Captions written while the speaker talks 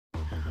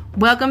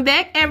Welcome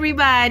back,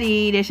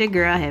 everybody. That's your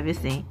girl, Heaven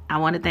Sent. I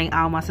want to thank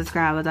all my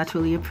subscribers. I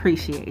truly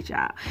appreciate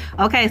y'all.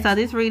 Okay, so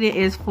this reading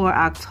is for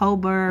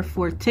October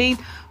 14th,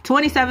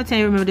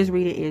 2017. Remember, this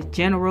reading is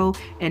general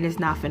and it's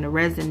not finna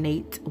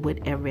resonate with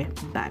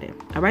everybody.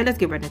 All right, let's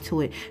get right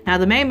into it. Now,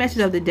 the main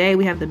message of the day,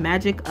 we have the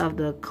magic of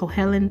the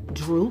Kohellan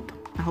Druid.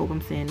 I hope I'm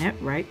saying that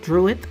right.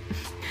 Druid.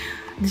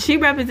 She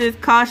represents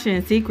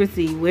caution,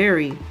 secrecy,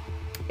 wary.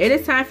 It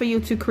is time for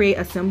you to create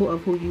a symbol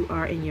of who you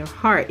are in your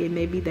heart. It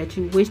may be that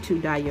you wish to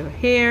dye your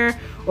hair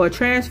or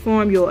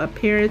transform your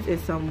appearance in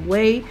some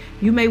way.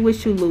 You may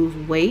wish to lose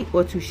weight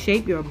or to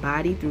shape your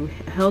body through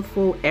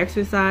healthful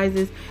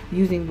exercises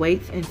using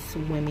weights and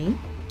swimming.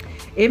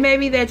 It may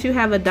be that you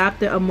have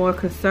adopted a more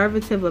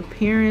conservative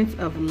appearance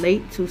of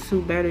late to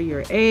suit better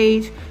your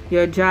age,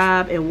 your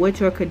job, and what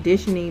your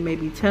conditioning may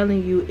be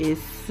telling you is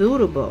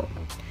suitable.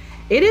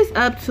 It is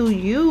up to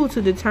you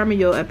to determine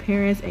your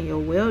appearance and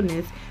your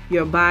wellness,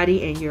 your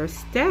body and your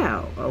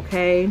style,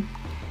 okay?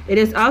 It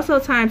is also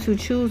time to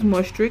choose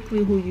more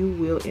strictly who you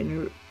will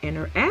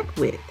interact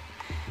with.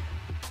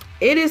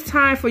 It is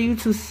time for you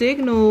to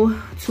signal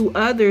to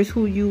others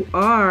who you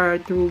are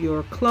through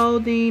your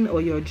clothing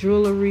or your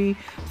jewelry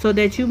so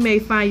that you may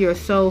find your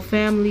soul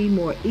family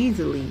more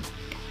easily.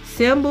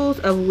 Symbols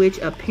of which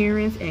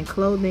appearance and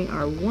clothing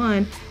are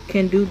one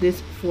can do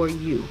this for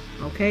you,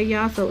 okay,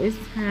 y'all? So it's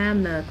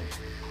time to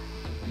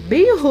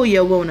be who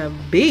you want to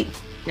be,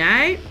 all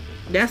right?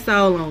 That's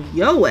all on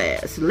your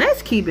ass.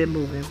 Let's keep it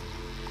moving.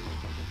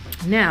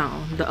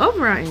 Now, the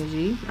overall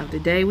energy of the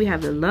day, we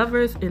have the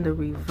Lovers in the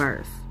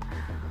reverse.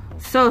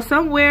 So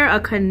somewhere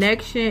a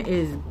connection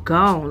is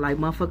gone. Like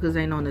motherfuckers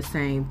ain't on the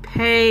same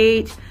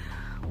page.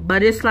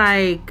 But it's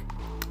like,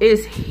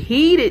 it's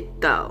heated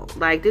though.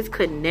 Like this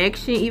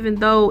connection, even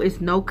though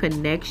it's no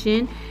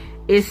connection,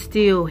 it's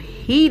still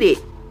heated.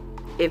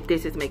 If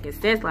this is making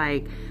sense.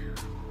 Like,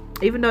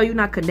 even though you're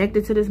not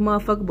connected to this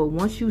motherfucker, but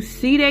once you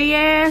see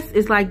their ass,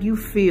 it's like you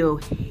feel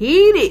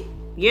heated.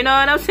 You know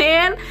what I'm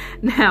saying?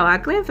 Now, I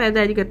clarified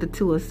that you got the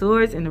Two of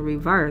Swords in the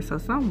reverse. So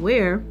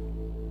somewhere,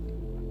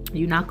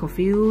 you're not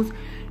confused.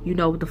 You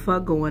know what the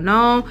fuck going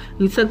on.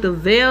 You took the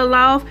veil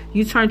off.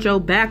 You turned your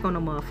back on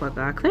the motherfucker.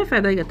 I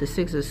clarified that you got the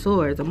Six of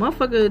Swords. The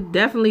motherfucker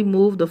definitely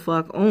moved the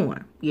fuck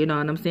on. You know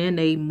what I'm saying?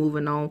 They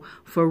moving on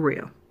for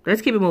real.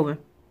 Let's keep it moving.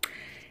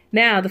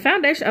 Now, the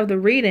foundation of the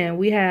reading,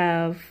 we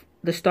have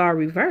the Star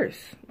reverse.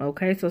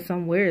 Okay, so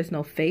somewhere it's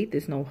no faith,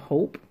 it's no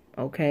hope.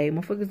 Okay,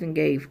 motherfuckers done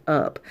gave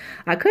up.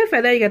 I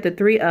clarified that you got the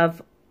Three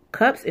of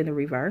Cups in the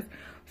reverse.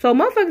 So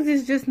motherfuckers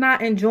is just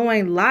not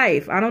enjoying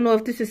life. I don't know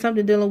if this is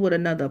something dealing with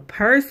another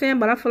person,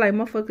 but I feel like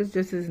motherfuckers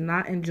just is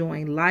not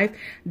enjoying life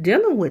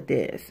dealing with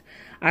this.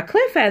 I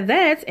clarified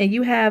that, and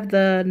you have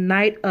the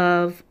Knight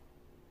of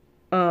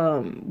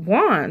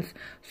Wands.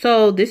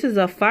 So this is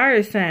a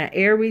fire sign,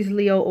 Aries,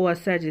 Leo, or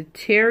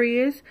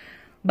Sagittarius.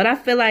 But I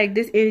feel like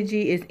this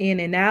energy is in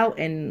and out,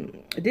 and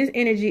this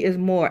energy is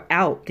more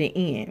out than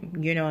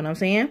in. You know what I'm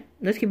saying?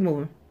 Let's keep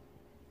moving.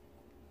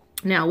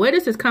 Now, where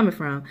this is coming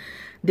from?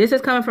 This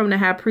is coming from the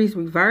High Priest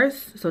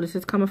reverse. So this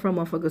is coming from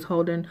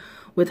motherfuckers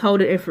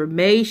withholding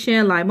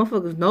information. Like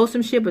motherfuckers know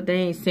some shit, but they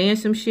ain't saying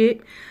some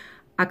shit.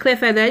 I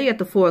clarified that you got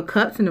the Four of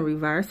Cups in the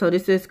reverse. So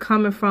this is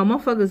coming from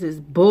motherfuckers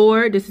is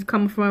bored. This is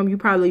coming from you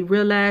probably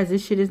realize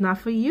this shit is not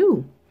for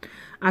you.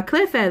 I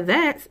clarified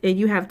that, and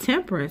you have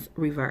Temperance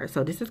reverse.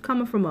 So this is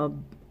coming from a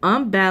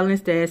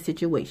unbalanced ass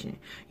situation.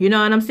 You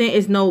know what I'm saying?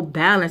 It's no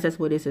balance. That's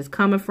where this is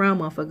coming from.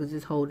 Motherfuckers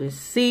is holding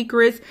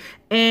secrets,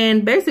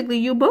 and basically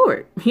you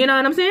bored. You know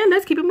what I'm saying?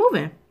 Let's keep it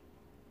moving.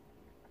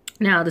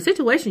 Now, the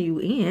situation you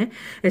in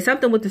is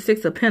something with the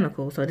Six of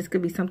Pentacles. So this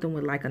could be something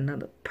with like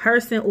another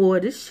person, or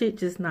this shit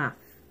just not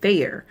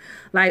fair.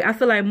 Like, I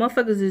feel like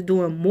motherfuckers is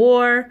doing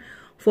more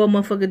for a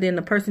motherfucker than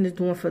the person is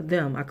doing for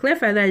them. I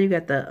clarified that you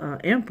got the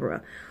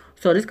Emperor.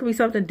 So this could be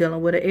something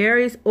dealing with an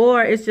Aries,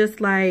 or it's just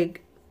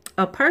like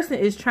a person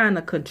is trying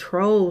to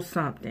control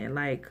something,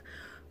 like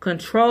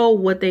control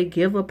what they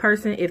give a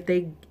person if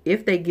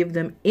they give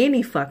them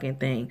any fucking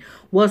thing.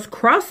 What's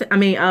crossing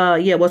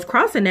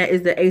that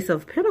is the Ace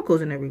of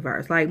Pentacles in the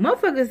reverse. Like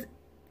motherfuckers,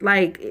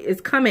 like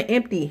it's coming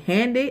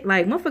empty-handed.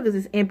 Like motherfuckers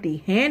is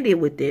empty-handed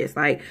with this.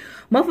 Like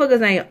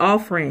motherfuckers ain't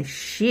offering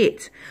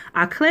shit.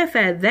 I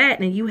clarified that,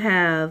 and you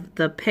have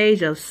the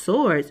Page of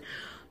Swords.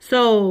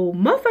 So,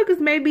 motherfuckers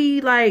may be,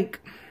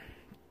 like,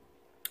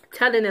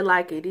 telling it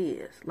like it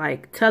is.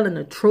 Like, telling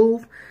the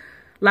truth.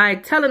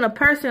 Like, telling a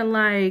person,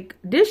 like,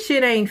 this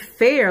shit ain't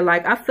fair.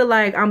 Like, I feel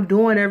like I'm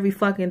doing every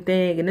fucking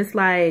thing. And it's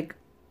like,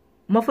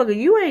 motherfucker,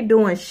 you ain't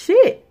doing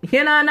shit.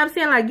 You know what I'm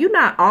saying? Like, you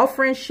not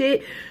offering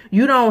shit.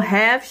 You don't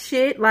have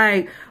shit.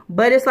 Like,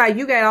 but it's like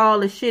you got all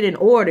the shit in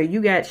order.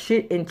 You got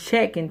shit in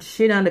check and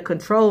shit under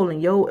control.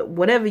 And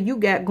whatever you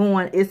got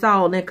going, it's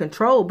all in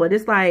control. But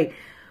it's like,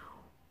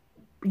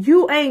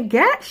 you ain't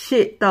got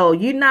shit though.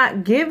 You're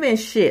not giving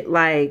shit.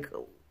 Like,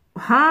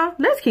 huh?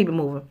 Let's keep it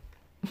moving.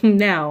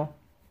 Now,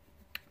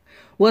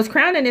 what's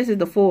crowning this is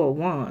the Four of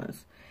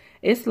Wands.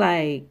 It's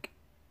like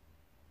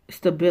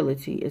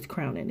stability is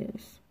crowning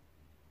this.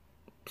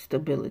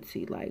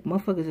 stability. Like,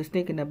 motherfuckers is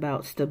thinking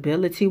about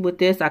stability with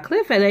this. I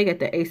clear fact they got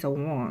the Ace of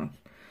Wands.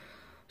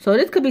 So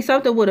this could be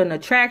something with an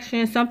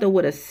attraction, something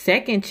with a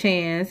second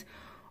chance,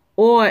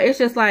 or it's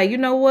just like, you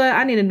know what,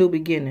 I need a new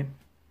beginning.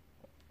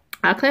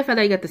 I clear fact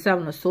they got the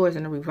Seven of Swords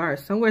in the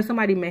reverse. Somewhere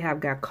somebody may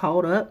have got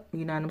caught up,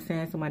 you know what I'm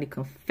saying? Somebody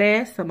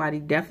confessed, somebody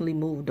definitely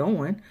moved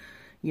on.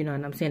 You know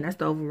what I'm saying? That's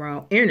the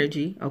overall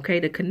energy, okay?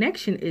 The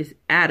connection is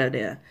out of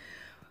there.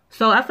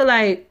 So I feel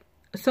like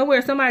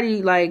somewhere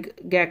somebody like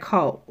got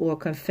caught or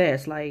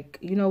confessed, like,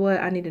 you know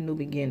what, I need a new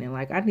beginning.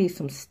 Like, I need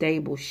some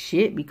stable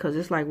shit, because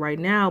it's like right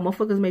now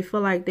motherfuckers may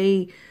feel like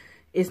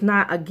it's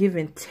not a give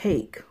and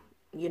take.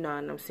 You know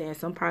what I'm saying?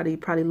 Somebody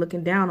probably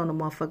looking down on a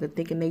motherfucker,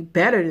 thinking they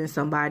better than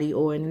somebody,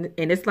 and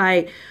it's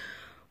like,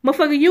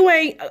 motherfucker, you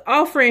ain't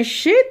offering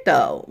shit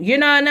though. You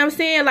know what I'm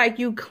saying? Like,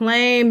 you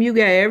claim you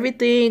got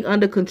everything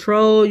under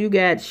control, you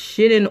got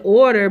shit in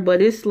order,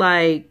 but it's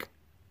like,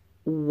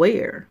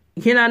 where?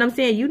 You know what I'm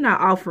saying? You're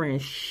not offering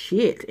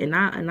shit. And the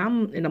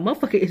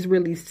motherfucker is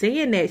really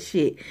saying that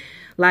shit.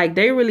 Like,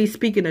 they really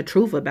speaking the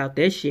truth about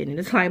that shit. And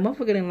it's like,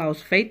 motherfucker done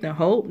lost faith and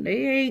hope.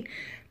 They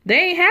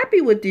ain't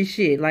happy with this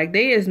shit. Like,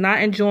 they is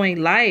not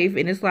enjoying life.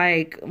 And it's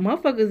like,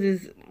 motherfuckers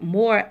is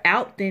more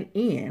out than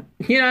in.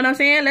 You know what I'm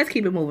saying? Let's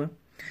keep it moving.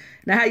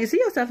 Now, how you see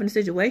yourself in the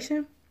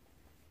situation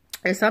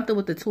is something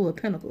with the Two of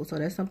Pentacles. So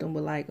that's something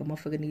with like a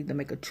motherfucker need to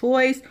make a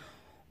choice,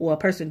 or a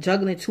person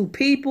juggling two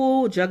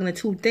people, juggling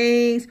two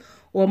things,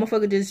 or a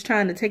motherfucker just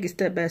trying to take it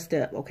step by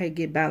step, okay?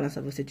 Get balance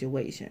of a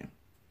situation.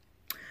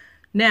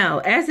 Now,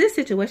 as this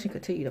situation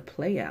continue to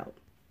play out,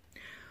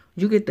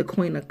 you get the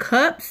Queen of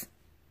Cups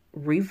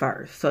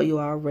reverse. So you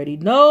already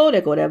know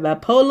that go that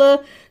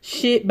bipolar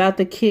shit about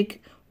to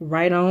kick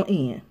right on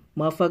in.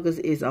 Motherfuckers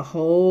is a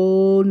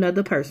whole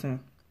nother person.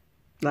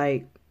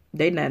 Like,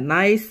 they not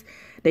nice.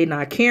 They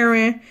not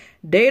caring.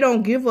 They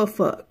don't give a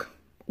fuck.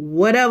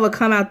 Whatever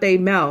come out their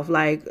mouth,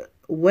 like,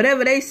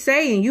 whatever they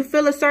say and you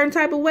feel a certain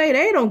type of way,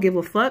 they don't give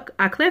a fuck.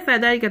 I clarify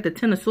that. You got the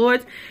Ten of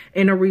Swords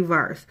in the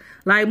reverse.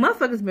 Like,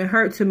 motherfuckers been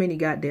hurt too many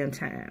goddamn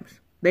times.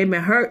 They've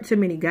been hurt too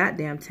many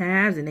goddamn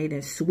times, and they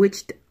done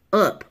switched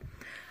up.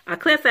 I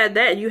clarify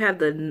that. You have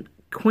the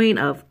Queen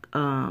of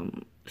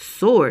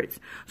Swords.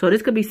 So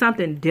this could be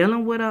something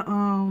dealing with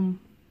a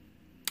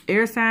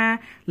air sign,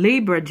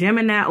 Libra,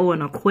 Gemini, or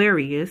an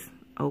Aquarius,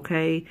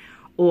 okay?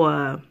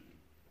 Or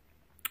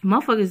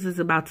motherfuckers is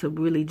about to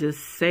really just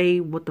say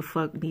what the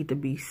fuck need to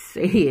be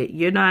said.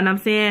 You know what I'm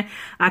saying?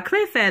 I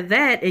clarify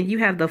that, and you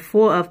have the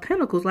Four of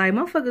Pentacles. Like,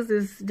 motherfuckers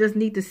is just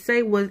need to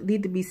say what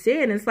need to be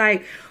said. And it's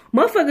like,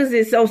 motherfuckers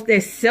is on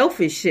that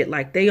selfish shit.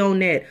 Like, they on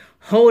that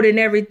holding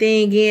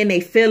everything in, they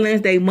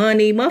feelings, they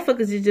money.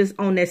 Motherfuckers is just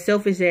on that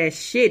selfish ass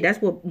shit.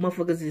 That's what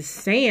motherfuckers is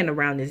saying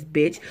around this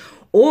bitch.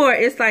 Or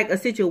it's like a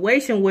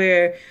situation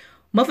where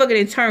motherfucker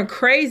done turn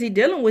crazy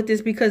dealing with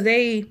this, because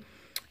they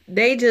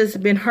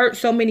just been hurt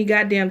so many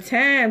goddamn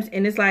times.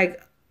 And it's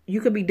like,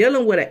 you could be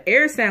dealing with an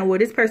air sign where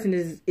this person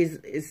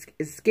is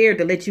scared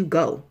to let you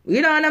go.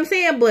 You know what I'm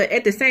saying? But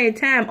at the same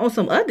time, on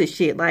some other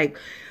shit, like,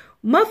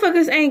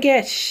 motherfuckers ain't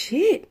got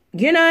shit.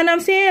 You know what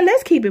I'm saying?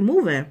 Let's keep it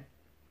moving.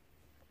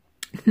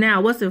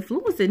 Now, what's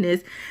influencing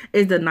this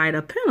is the Knight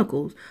of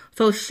Pentacles.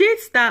 So shit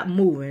stop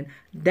moving.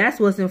 That's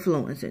what's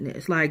influencing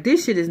this. Like,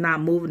 this shit is not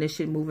moving. This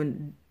shit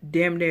moving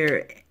damn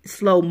near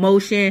slow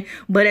motion.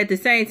 But at the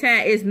same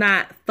time, it's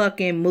not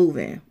fucking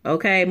moving.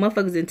 Okay?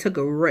 Motherfuckers then took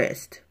a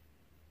rest.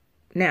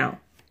 Now,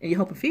 in your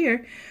hope and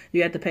fear,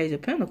 you got the Page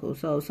of Pentacles.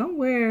 So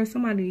somewhere,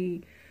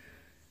 somebody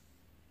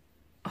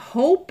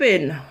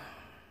hoping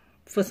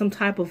for some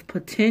type of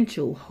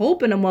potential.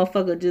 Hoping a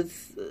motherfucker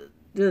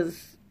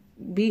just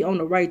be on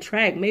the right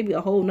track. Maybe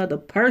a whole nother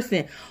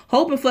person.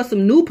 Hoping for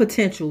some new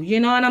potential. You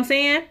know what I'm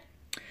saying?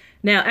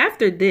 Now,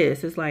 after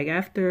this, it's like,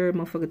 after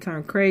motherfucker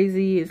turned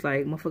crazy, it's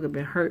like, motherfucker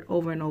been hurt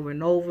over and over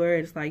and over.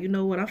 It's like, you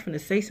know what? I'm finna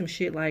say some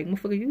shit like,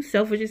 motherfucker, you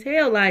selfish as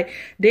hell. Like,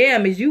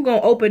 damn, is you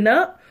gonna open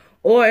up?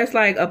 Or it's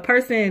like a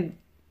person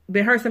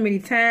been hurt so many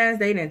times,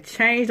 they done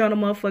changed on a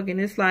motherfucker.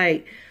 And it's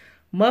like,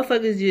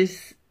 motherfuckers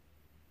just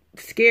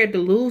scared to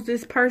lose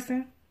this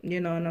person. You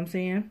know what I'm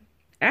saying?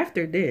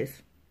 After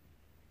this,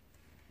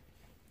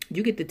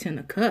 you get the Ten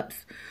of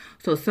Cups.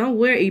 So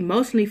somewhere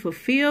emotionally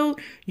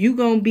fulfilled, you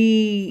gonna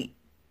be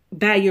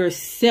by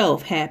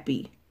yourself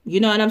happy. You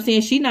know what I'm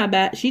saying? She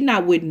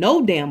not with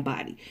no damn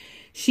body.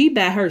 She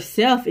by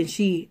herself and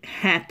she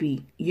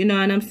happy. You know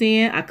what I'm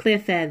saying? I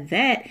clarified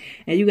that.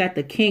 And you got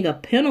the King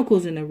of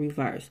Pentacles in the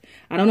reverse.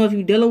 I don't know if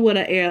you're dealing with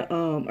a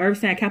Earth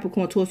sign,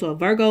 Capricorn, Taurus, or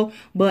Virgo,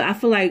 but I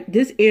feel like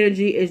this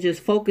energy is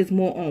just focused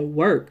more on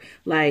work.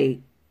 Like,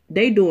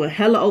 they doing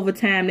hella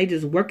overtime. They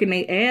just working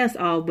their ass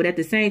off. But at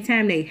the same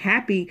time, they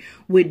happy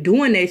with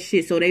doing that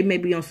shit. So they may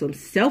be on some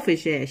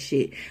selfish ass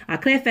shit. I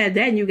clarified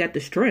that, and you got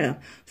the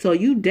strength. So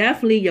you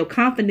definitely, your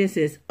confidence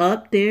is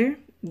up there.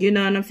 You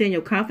know what I'm saying?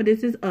 Your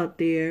confidence is up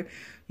there.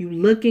 You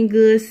looking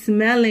good,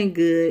 smelling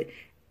good.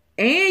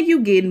 And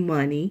you getting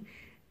money.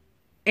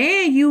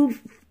 And you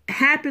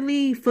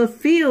happily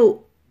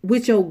fulfilled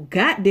with your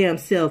goddamn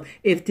self,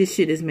 if this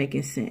shit is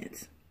making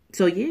sense.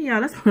 So yeah,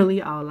 y'all, that's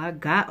really all I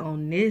got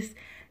on this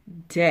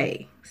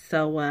day.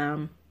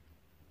 So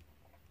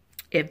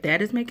if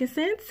that is making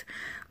sense,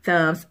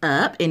 thumbs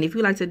up. And if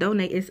you like to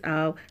donate, it's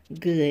all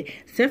good.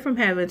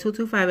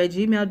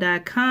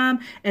 Sentfromheaven225@gmail.com.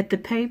 At the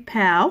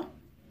PayPal,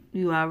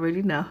 you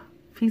already know.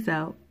 Peace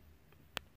out.